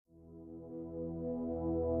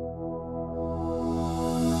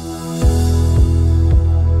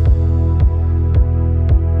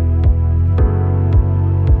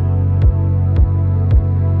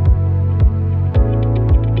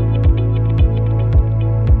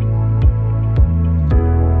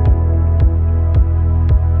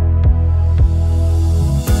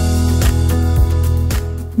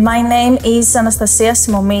My name is Anastasia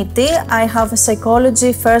Simomiti. I have a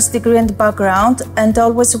psychology first degree and background and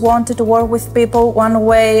always wanted to work with people one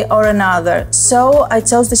way or another. So I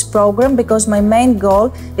chose this program because my main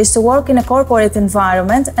goal is to work in a corporate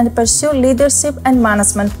environment and pursue leadership and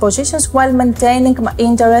management positions while maintaining my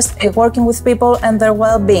interest in working with people and their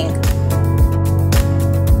well-being.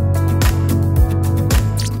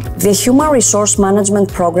 The Human Resource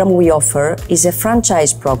Management program we offer is a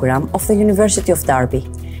franchise program of the University of Derby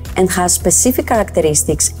and has specific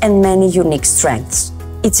characteristics and many unique strengths.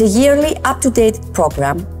 It's a yearly up-to-date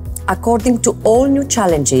program according to all new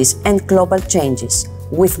challenges and global changes,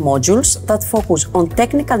 with modules that focus on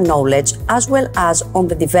technical knowledge as well as on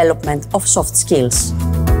the development of soft skills.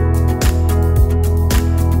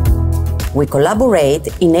 We collaborate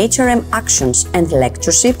in HRM actions and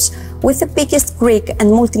lectureships with the biggest Greek and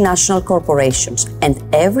multinational corporations, and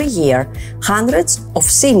every year, hundreds of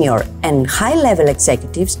senior and high-level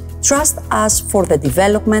executives trust us for the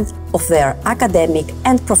development of their academic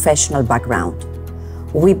and professional background.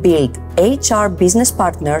 We build HR business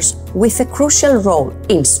partners with a crucial role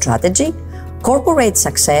in strategy, corporate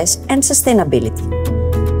success, and sustainability.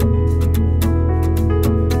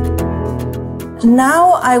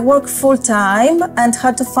 Now I work full-time and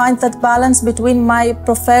had to find that balance between my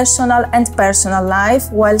professional and personal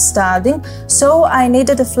life while studying, so I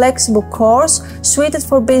needed a flexible course suited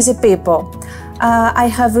for busy people. I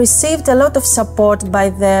have received a lot of support by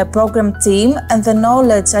the program team, and the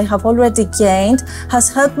knowledge I have already gained has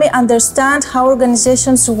helped me understand how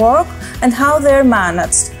organizations work and how they're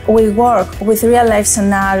managed. We work with real-life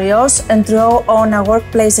scenarios and draw on our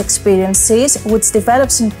workplace experiences, which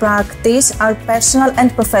develops in practice our personal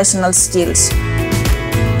and professional skills.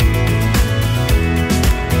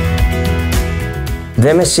 The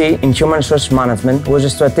MSc in Human Resource Management was a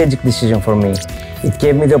strategic decision for me. It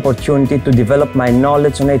gave me the opportunity to develop my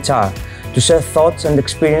knowledge on HR, to share thoughts and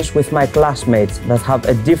experience with my classmates that have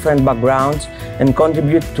a different backgrounds and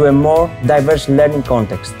contribute to a more diverse learning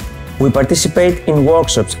context. We participate in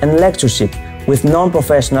workshops and lectureship with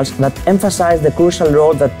non-professionals that emphasize the crucial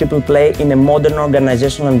role that people play in a modern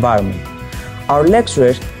organizational environment. Our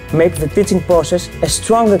lecturers make the teaching process a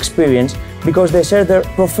strong experience because they share their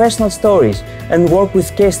professional stories and work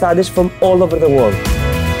with case studies from all over the world.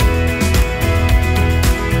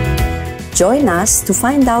 Join us to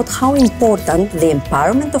find out how important the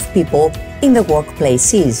empowerment of people in the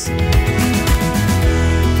workplace is.